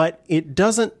 but it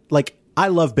doesn't, like, I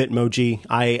love Bitmoji.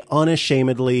 I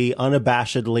unashamedly,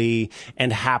 unabashedly,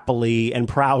 and happily and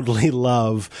proudly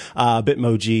love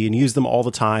Bitmoji and use them all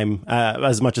the time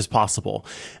as much as possible.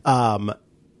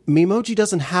 Memoji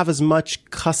doesn't have as much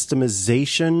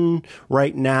customization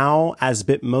right now as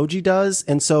Bitmoji does,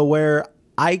 and so where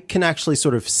I can actually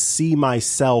sort of see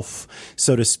myself,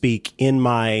 so to speak, in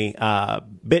my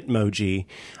Bitmoji,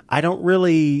 I don't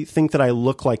really think that I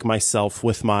look like myself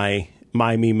with my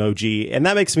Memoji, and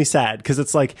that makes me sad because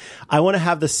it's like I want to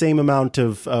have the same amount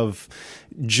of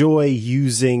joy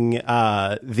using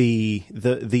the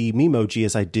Memoji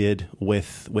as I did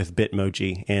with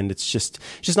Bitmoji, and it's just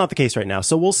not the case right now.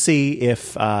 So we'll see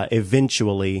if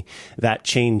eventually that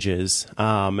changes,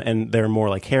 and there are more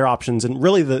like hair options. And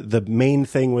really the main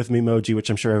thing with Memoji, which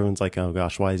I'm sure everyone's like, oh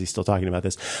gosh, why is he still talking about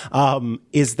this,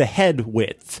 is the head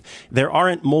width. There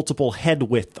aren't multiple head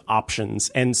width options,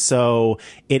 and so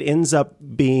it ends up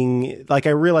being like, I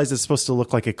realize it's supposed to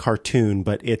look like a cartoon,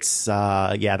 but it's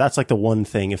that's like the one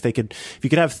thing. If you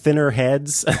could have thinner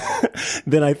heads,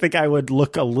 then I think I would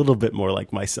look a little bit more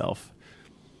like myself.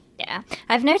 Yeah,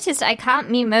 I've noticed I can't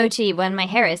Memoji when my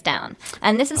hair is down,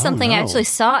 and this is something I actually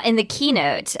saw in the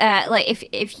keynote. Like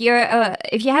if you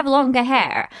have longer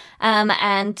hair,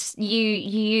 and you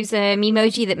use a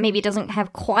Memoji that maybe doesn't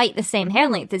have quite the same hair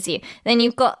length as you, then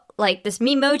you've got like this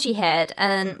Memoji head,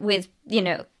 and with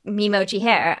Memoji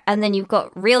hair, and then you've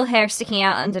got real hair sticking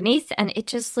out underneath, and it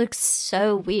just looks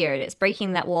so weird. It's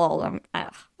breaking that wall.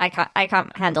 I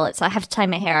can't handle it, so I have to tie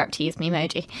my hair up to use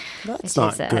Memoji. That's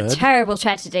not good. A terrible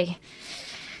tragedy.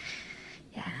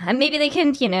 Yeah, and maybe they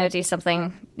can, do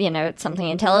something, something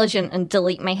intelligent and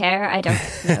delete my hair. I don't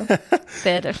know.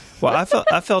 But, well,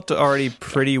 I felt already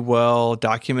pretty well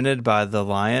documented by the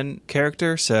lion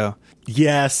character. So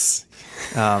yes,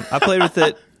 I played with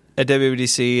it at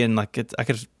WWDC, and I could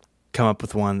come up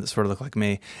with one that sort of looked like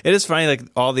me. It is funny, like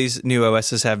all these new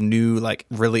OSs have new, like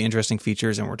really interesting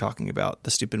features, and we're talking about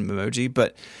the stupid Memoji,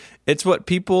 but it's what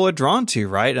people are drawn to,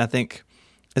 right? And I think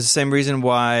it's the same reason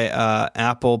why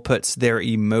Apple puts their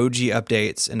emoji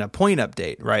updates in a point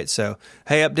update, right? So,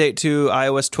 hey, update to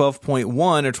iOS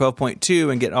 12.1 or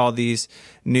 12.2 and get all these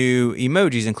new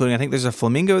emojis, including I think there's a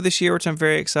flamingo this year, which I'm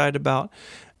very excited about.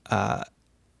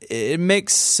 It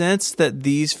makes sense that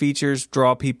these features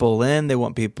draw people in. They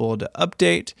want people to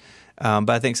update, but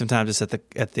I think sometimes it's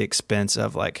at the expense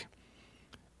of like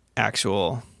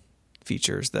actual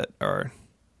features that are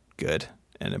good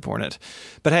and important.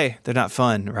 But hey, they're not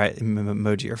fun, right?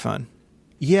 Emoji are fun.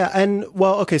 Yeah, and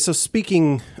well, okay, so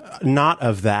speaking not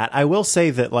of that, I will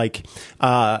say that like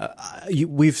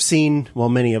we've seen,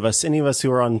 well, any of us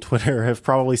who are on Twitter have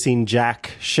probably seen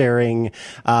Jack sharing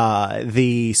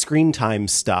the screen time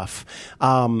stuff.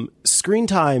 Screen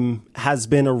time has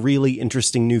been a really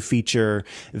interesting new feature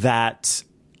that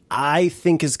I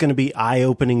think is going to be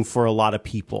eye-opening for a lot of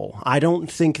people. I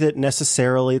don't think that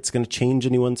necessarily it's going to change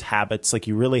anyone's habits. Like,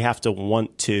 you really have to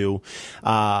want to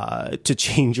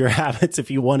change your habits if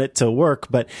you want it to work.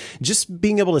 But just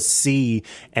being able to see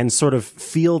and sort of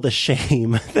feel the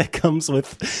shame that comes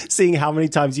with seeing how many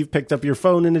times you've picked up your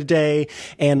phone in a day.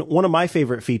 And one of my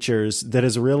favorite features that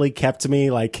has really kept me,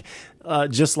 like,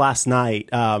 just last night,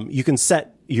 you can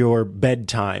set your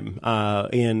bedtime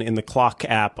in the clock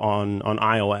app on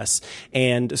iOS,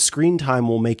 and Screen Time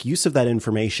will make use of that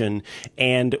information.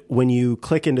 And when you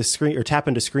click into screen or tap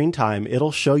into Screen Time,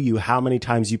 it'll show you how many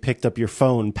times you picked up your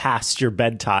phone past your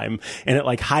bedtime, and it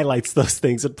like highlights those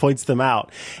things, it points them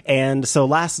out. And so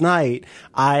last night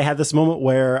I had this moment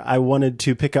where I wanted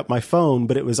to pick up my phone,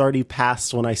 but it was already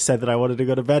past when I said that I wanted to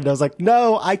go to bed. And I was like,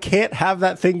 no, I can't have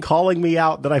that thing calling me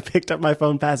out that I picked up my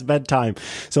phone past bedtime.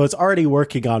 So it's already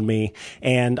working on me.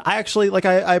 And I actually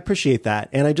I appreciate that.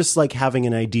 And I just like having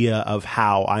an idea of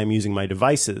how I'm using my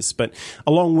devices. But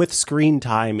along with Screen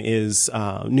Time is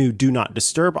new Do Not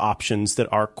Disturb options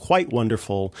that are quite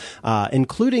wonderful,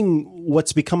 including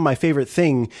what's become my favorite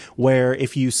thing, where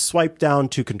if you swipe down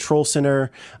to Control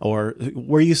Center, or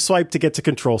where you swipe to get to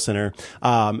Control Center,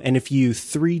 and if you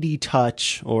 3D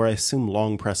touch, or I assume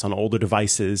long press on older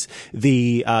devices,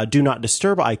 the Do Not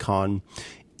Disturb icon,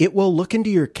 it will look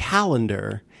into your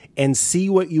calendar and see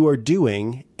what you are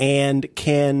doing, and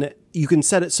you can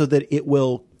set it so that it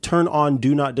will turn on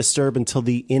Do Not Disturb until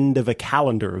the end of a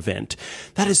calendar event.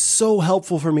 That is so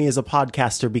helpful for me as a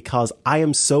podcaster, because I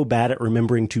am so bad at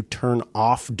remembering to turn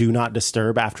off Do Not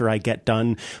Disturb after I get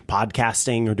done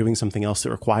podcasting or doing something else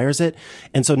that requires it.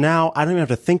 And so now I don't even have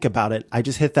to think about it. I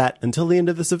just hit that until the end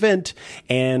of this event,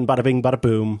 and bada bing, bada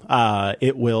boom,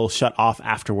 it will shut off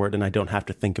afterward, and I don't have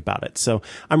to think about it. So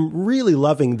I'm really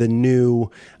loving the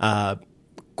new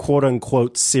quote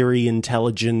unquote Siri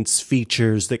intelligence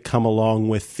features that come along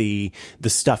with the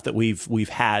stuff that we've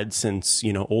had since,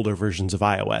 older versions of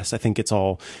iOS. I think it's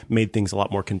all made things a lot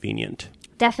more convenient.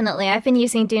 Definitely. I've been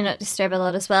using Do Not Disturb a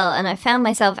lot as well, and I found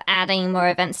myself adding more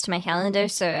events to my calendar.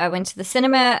 So I went to the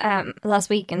cinema last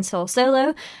week and saw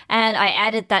Solo, and I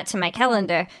added that to my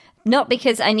calendar. Not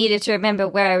because I needed to remember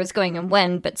where I was going and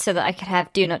when, but so that I could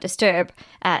have Do Not Disturb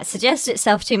suggest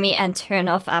itself to me and turn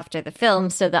off after the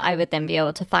film, so that I would then be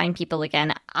able to find people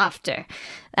again after.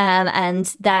 And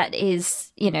that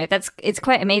is, it's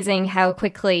quite amazing how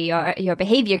quickly your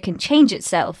behavior can change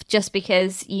itself just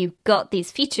because you've got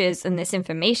these features and this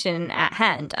information at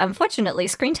hand. Unfortunately,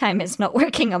 Screen Time is not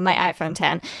working on my iPhone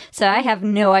 10, so I have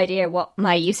no idea what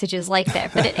my usage is like there,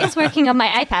 but it is working on my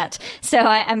iPad. So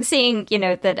I'm seeing,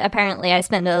 that apparently I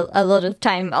spend a lot of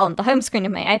time on the home screen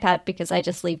of my iPad because I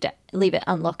just leave it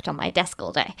unlocked on my desk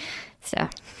all day. So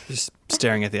just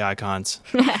staring at the icons.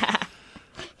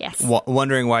 Yes.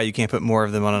 Wondering why you can't put more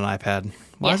of them on an iPad.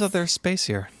 Why is there space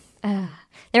here?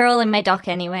 They're all in my dock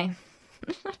anyway.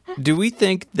 Do we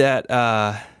think that,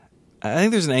 I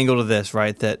think there's an angle to this,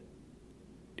 right? That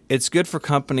it's good for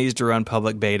companies to run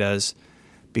public betas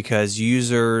because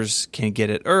users can get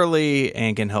it early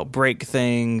and can help break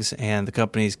things, and the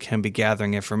companies can be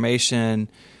gathering information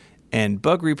and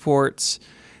bug reports.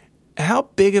 How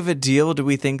big of a deal do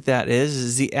we think that is?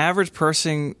 Is the average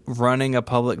person running a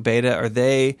public beta, are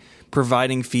they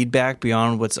providing feedback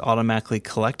beyond what's automatically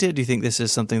collected? Do you think this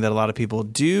is something that a lot of people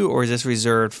do, or is this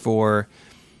reserved for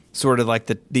sort of like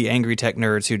the angry tech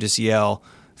nerds who just yell,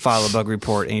 file a bug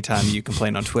report anytime you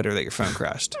complain on Twitter that your phone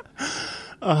crashed?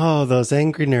 Oh, those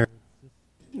angry nerds.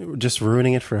 Just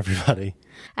ruining it for everybody.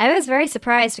 I was very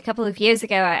surprised a couple of years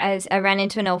ago. I ran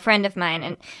into an old friend of mine,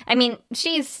 and I mean,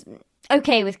 she's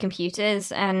okay with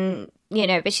computers, and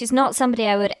but she's not somebody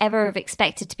I would ever have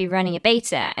expected to be running a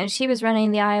beta, and she was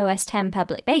running the iOS 10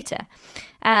 public beta.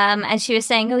 And she was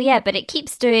saying, oh yeah, but it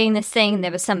keeps doing this thing.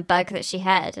 There was some bug that she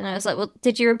had, and I was like, well,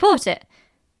 did you report it?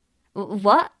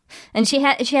 What? And she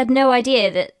had no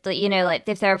idea that like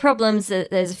if there are problems,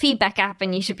 there's a feedback app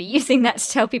and you should be using that to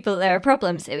tell people that there are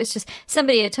problems. It was just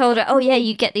somebody had told her, oh yeah,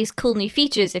 you get these cool new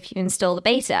features if you install the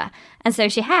beta. And so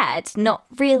she had, not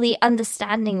really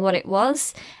understanding what it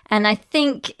was. And I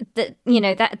think that,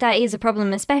 that is a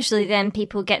problem, especially then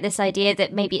people get this idea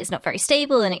that maybe it's not very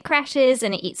stable and it crashes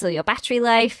and it eats all your battery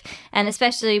life. And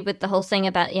especially with the whole thing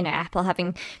about, Apple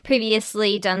having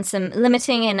previously done some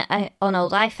limiting on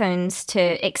old iPhones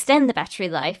to extend the battery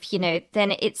life,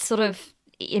 then it's sort of,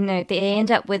 they end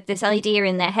up with this idea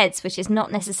in their heads, which is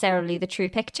not necessarily the true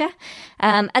picture.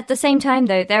 At the same time,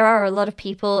 though, there are a lot of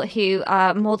people who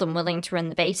are more than willing to run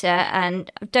the beta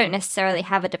and don't necessarily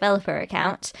have a developer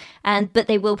account, but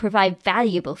they will provide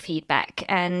valuable feedback.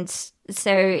 And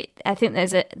so I think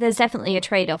there's definitely a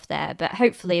trade-off there, but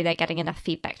hopefully they're getting enough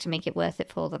feedback to make it worth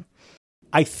it for them.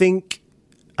 I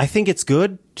think it's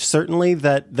good, certainly,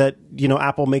 that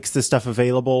Apple makes this stuff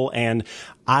available, and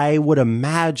I would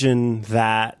imagine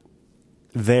that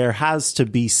there has to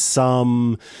be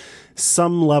some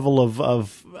level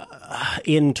of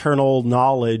internal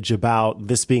knowledge about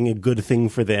this being a good thing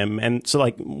for them. And so,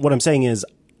 like, what I'm saying is,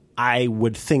 I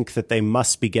would think that they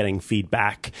must be getting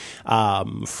feedback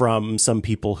from some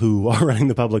people who are running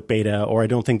the public beta, or I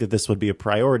don't think that this would be a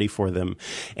priority for them.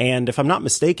 And if I'm not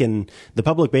mistaken, the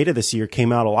public beta this year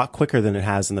came out a lot quicker than it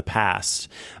has in the past.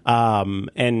 And,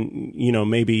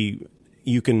 maybe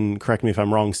you can correct me if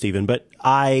I'm wrong, Stephen, but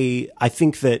I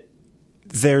think that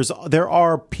there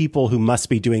are people who must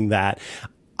be doing that.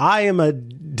 I am a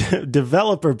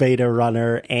developer beta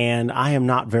runner, and I am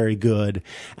not very good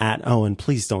at, and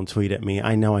please don't tweet at me.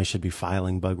 I know I should be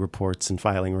filing bug reports and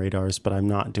filing radars, but I'm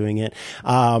not doing it.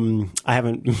 I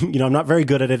haven't, I'm not very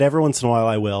good at it. Every once in a while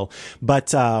I will,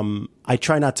 but I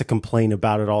try not to complain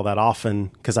about it all that often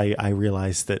because I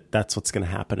realize that that's what's going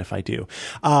to happen if I do.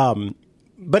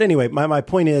 But anyway, my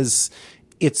point is,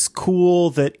 it's cool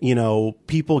that,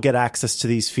 people get access to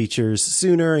these features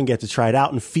sooner and get to try it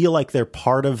out and feel like they're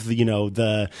part of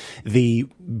the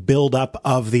build up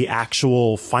of the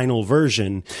actual final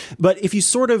version. But if you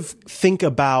sort of think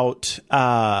about,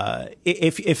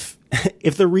 if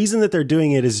the reason that they're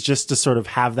doing it is just to sort of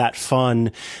have that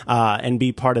fun, and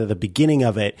be part of the beginning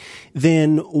of it,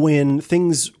 then when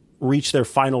things reach their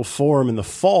final form in the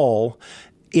fall,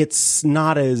 it's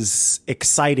not as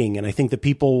exciting. And I think that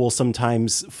people will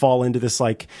sometimes fall into this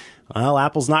like, well,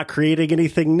 Apple's not creating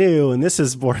anything new, and this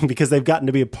is boring, because they've gotten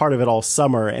to be a part of it all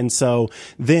summer. And so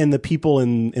then the people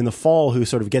in the fall who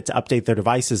sort of get to update their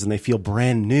devices and they feel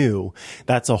brand new,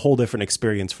 that's a whole different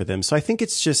experience for them. So I think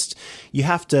it's just, you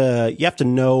have to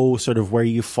know sort of where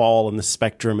you fall in the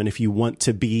spectrum, and if you want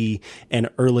to be an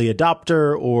early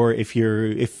adopter, or if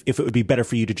it would be better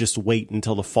for you to just wait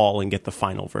until the fall and get the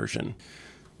final version.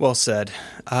 Well said.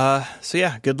 So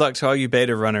yeah, good luck to all you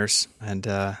beta runners, and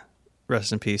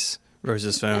rest in peace,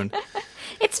 Rose's phone.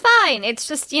 It's fine. It's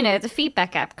just, the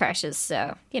feedback app crashes,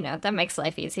 so, that makes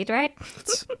life easy, right?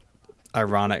 It's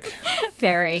ironic.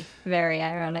 Very, very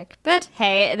ironic. But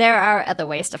hey, there are other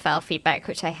ways to file feedback,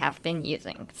 which I have been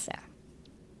using, so.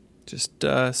 Just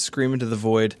scream into the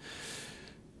void.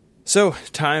 So,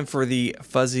 time for the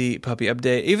Fuzzy Puppy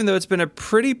update. Even though it's been a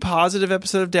pretty positive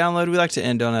episode of Download, we like to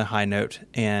end on a high note.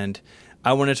 And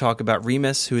I want to talk about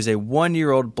Remus, who is a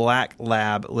 1-year-old black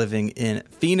lab living in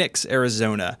Phoenix,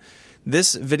 Arizona.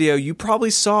 This video you probably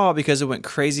saw because it went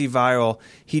crazy viral.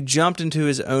 He jumped into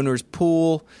his owner's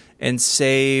pool and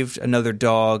saved another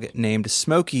dog named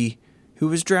Smokey, who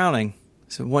was drowning.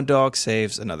 So one dog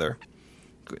saves another.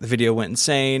 The video went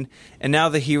insane, and now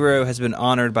the hero has been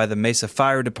honored by the Mesa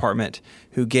Fire Department,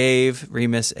 who gave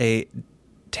Remus a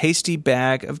tasty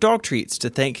bag of dog treats to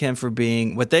thank him for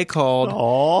being what they called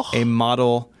a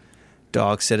model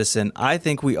dog citizen. I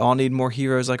think we all need more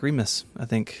heroes like Remus. I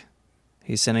think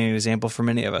he's setting an example for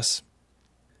many of us.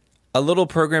 A little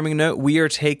programming note, we are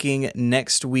taking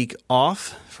next week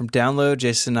off from Download.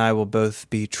 Jason and I will both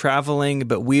be traveling,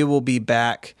 but we will be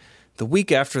back the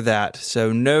week after that.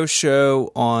 So no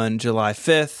show on July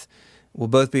 5th. We'll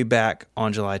both be back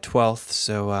on July 12th.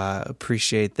 So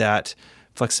appreciate that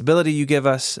flexibility you give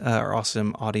us, our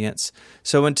awesome audience.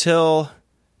 So until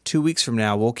 2 weeks from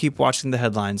now, we'll keep watching the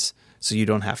headlines so you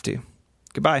don't have to.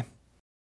 Goodbye.